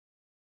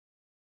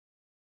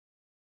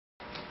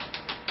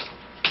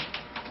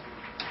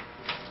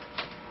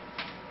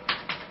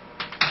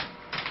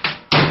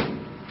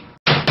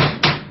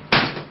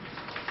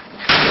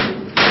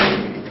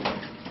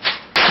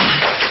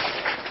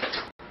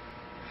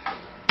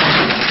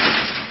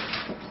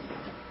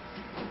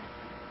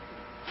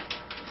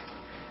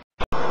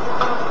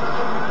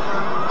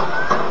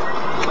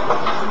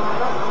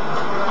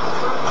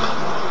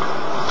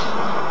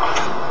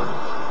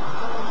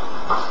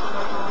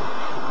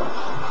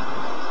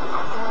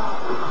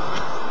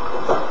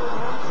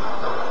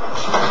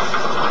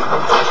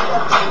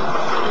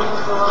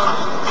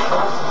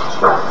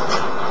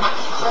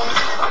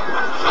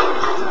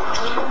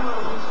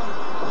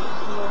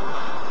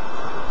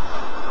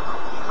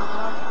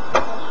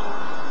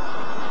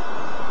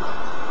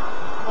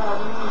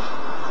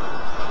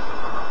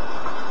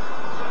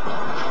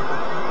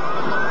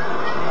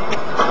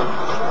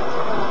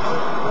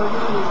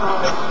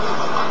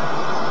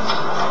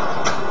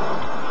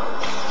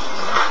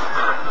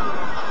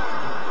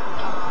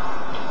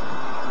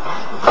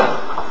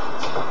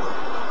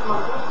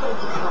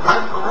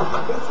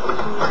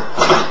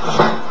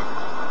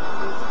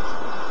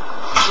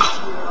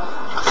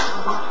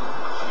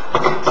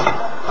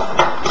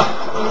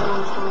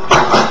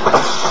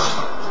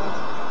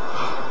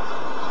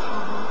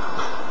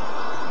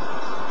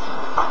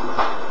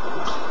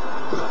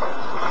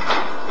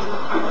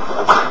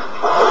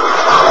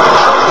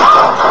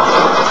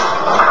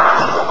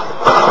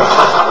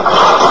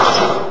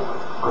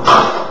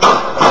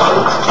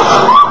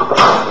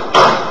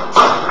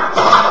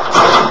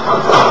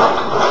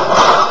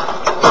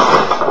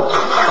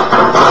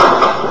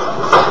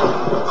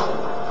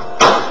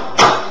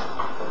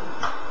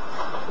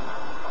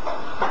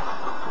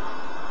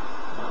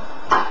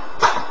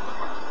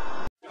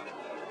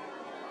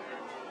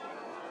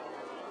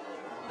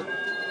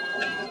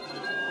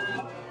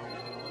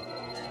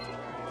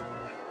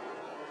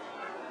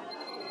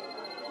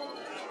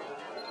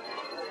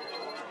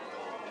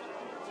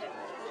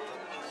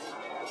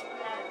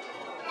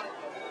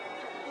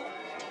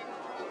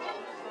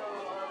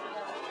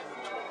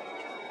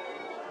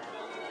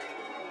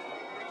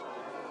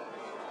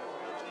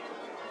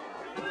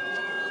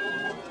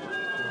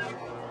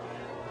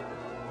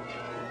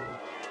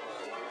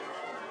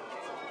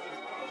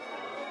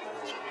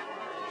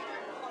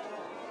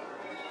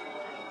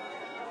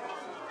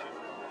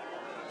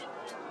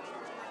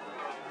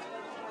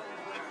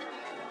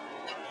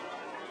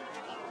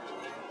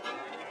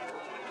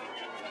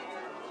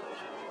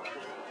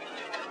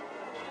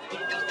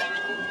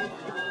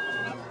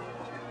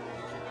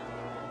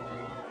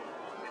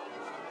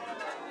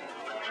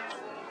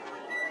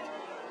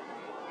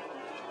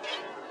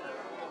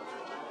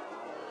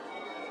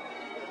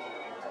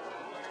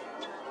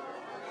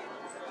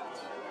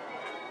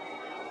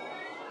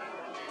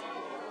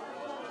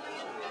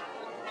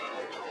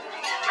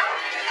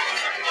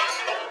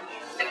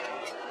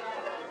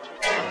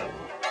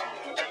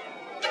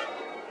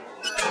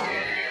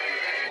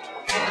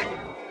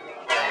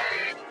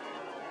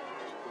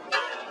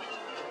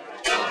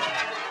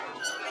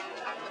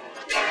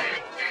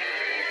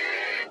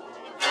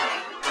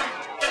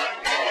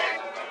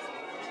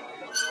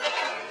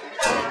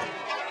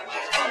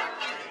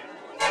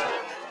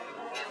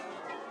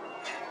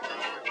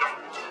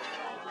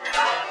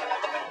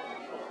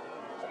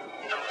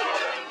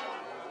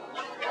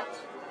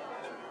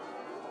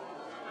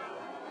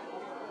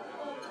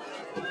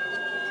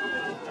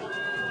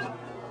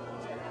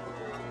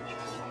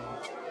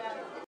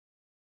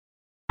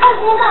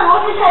Не знаю,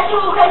 может быть, хочу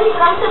уходить,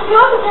 потому что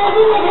слезы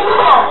для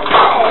меня.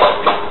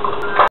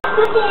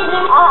 Какие для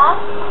меня? Ага.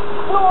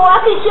 Ну, а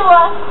ты чего?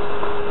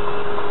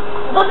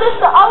 Да ты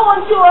что? А он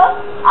чего?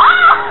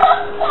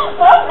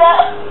 Правда?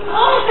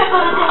 Помнишь,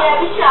 какой ты мне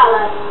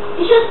обещала?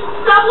 Еще с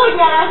тобой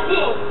дня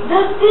рождения. Да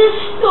ты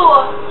что?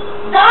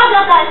 Да,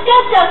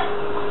 сейчас.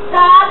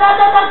 Да.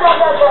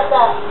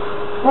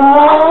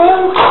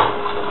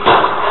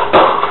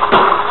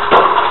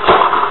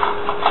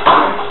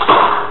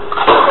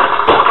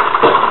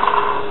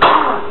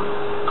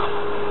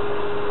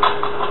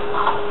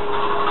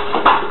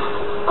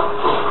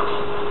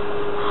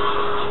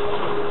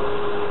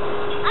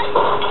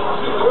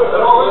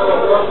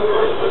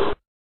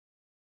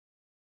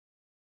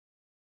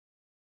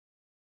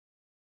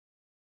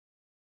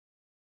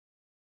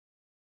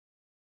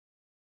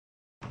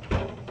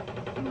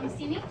 You want to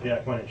see me?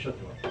 Yeah, come on in, shut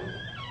the door.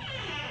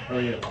 How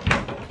are you?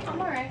 I'm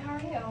alright, how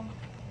are you?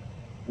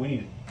 We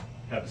need to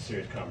have a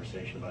serious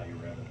conversation about your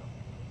revenue.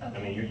 Okay.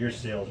 I mean, your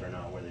sales are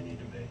not where they need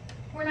to be.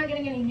 We're not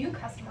getting any new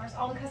customers.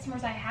 All the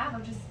customers I have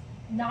are just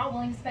not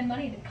willing to spend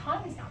money. The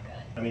economy's not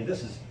good. I mean,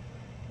 this is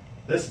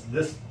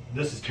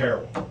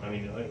terrible. I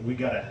mean, we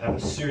gotta have a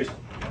serious.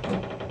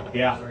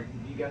 Yeah. Sorry,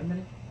 you got a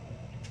minute?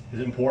 Is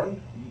it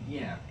important?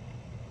 Yeah.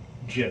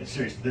 Jim,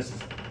 seriously, this is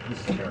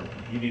terrible.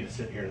 You need to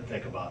sit here and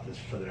think about this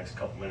for the next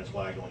couple minutes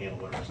while I go handle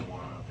whatever's going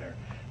on out there.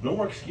 No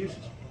more excuses.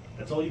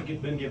 That's all you've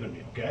been giving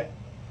me, okay?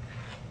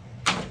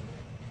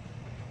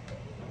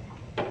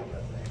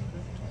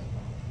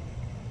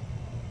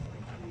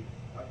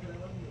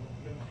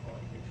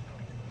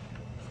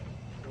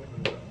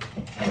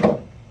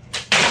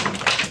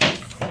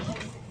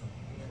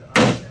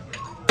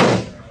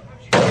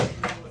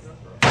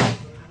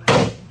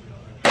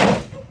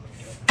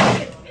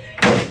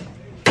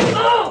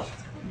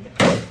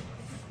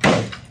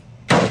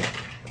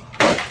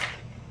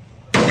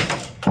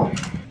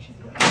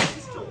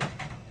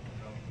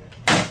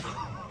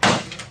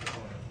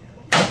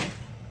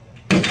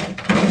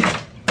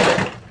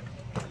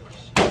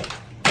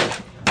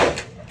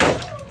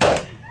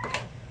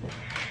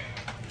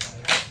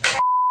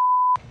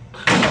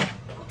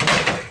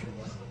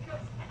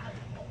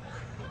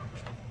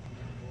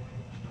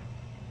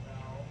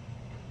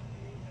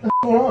 What's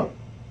going on?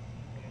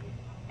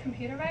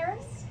 Computer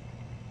virus?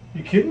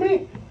 You kidding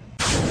me?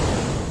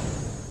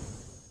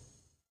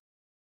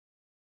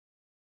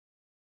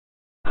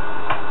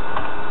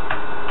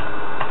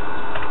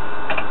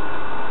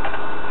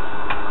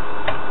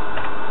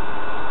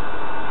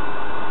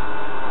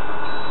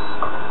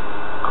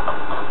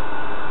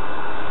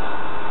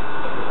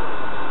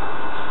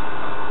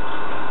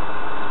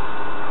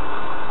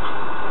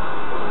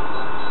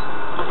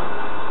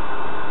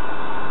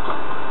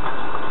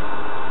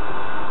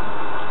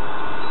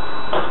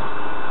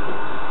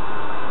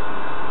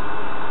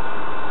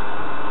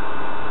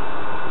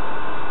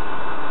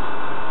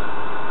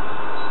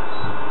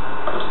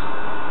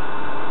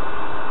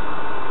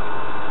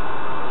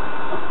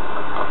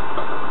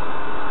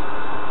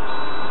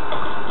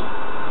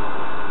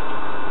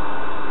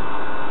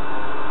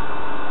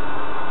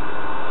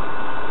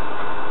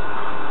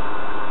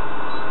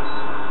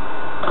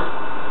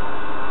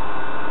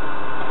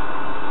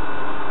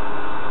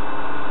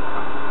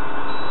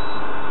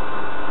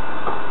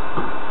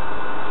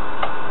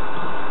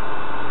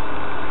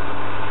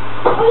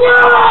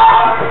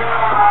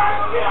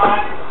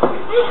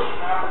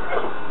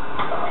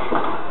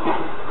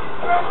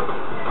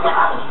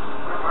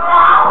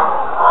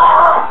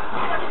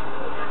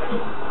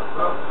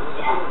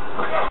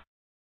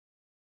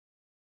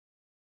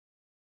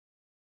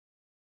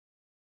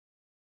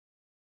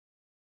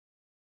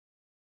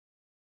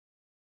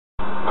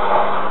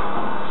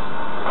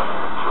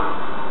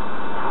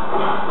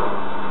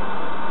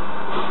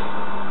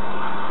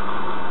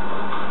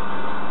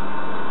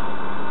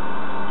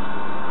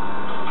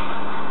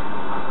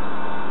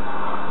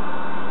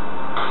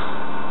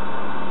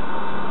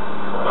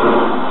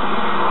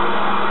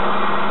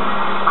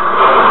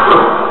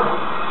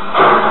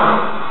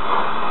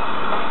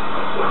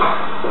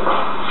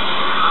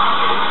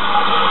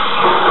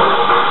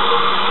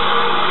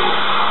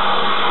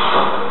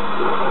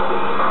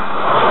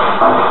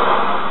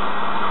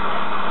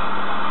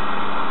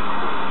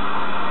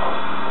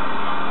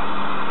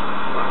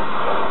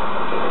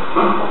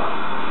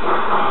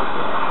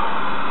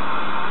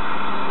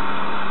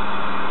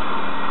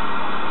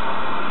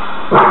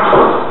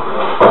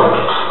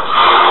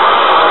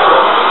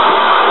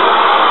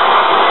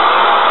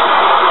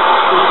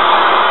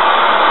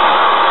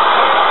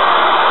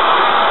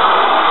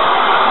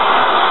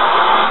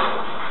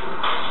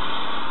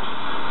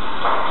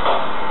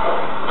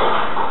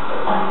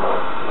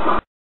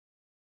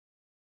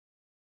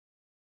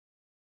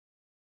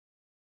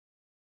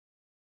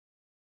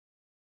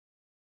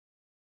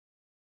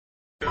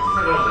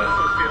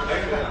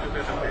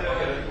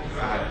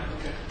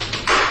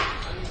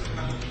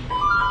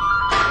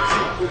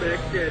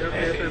 Passera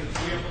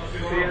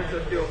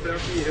 378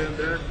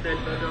 400, ställ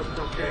för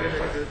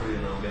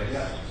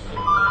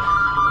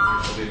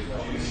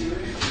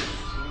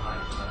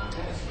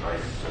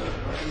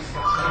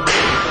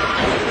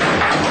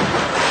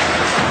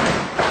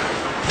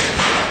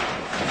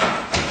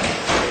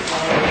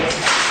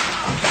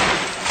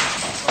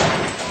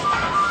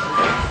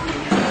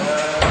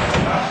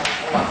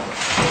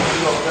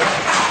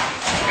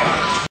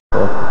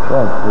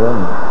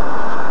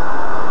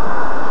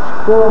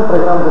В целом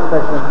программа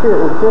достаточно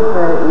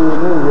успешная, и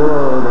мы ее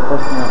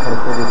достаточно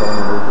хорошо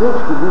выполнили.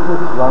 Есть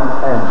бизнес-план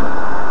Н.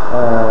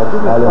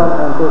 Бизнес-план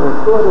Н тоже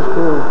вскоре,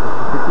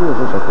 какие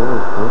уже готовы,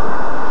 все.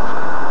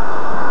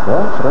 Да,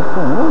 хорошо.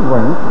 Ну,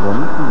 звоните,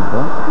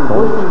 да.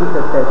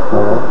 85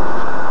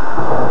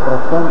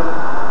 процентов.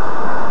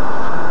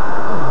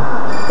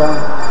 Там.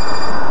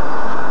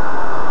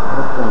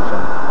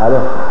 Алло.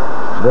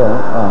 Да,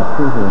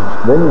 слушай.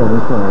 Да нет,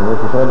 ничего, я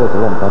сейчас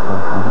работаю, вон пока.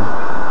 Ага.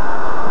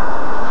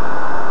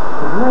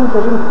 Знаете,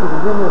 русский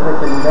режим за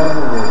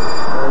календарный год.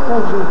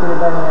 Каждый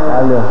передание...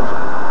 Алло.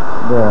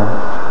 Да.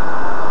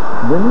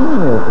 Да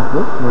нет, это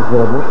не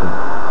заработает.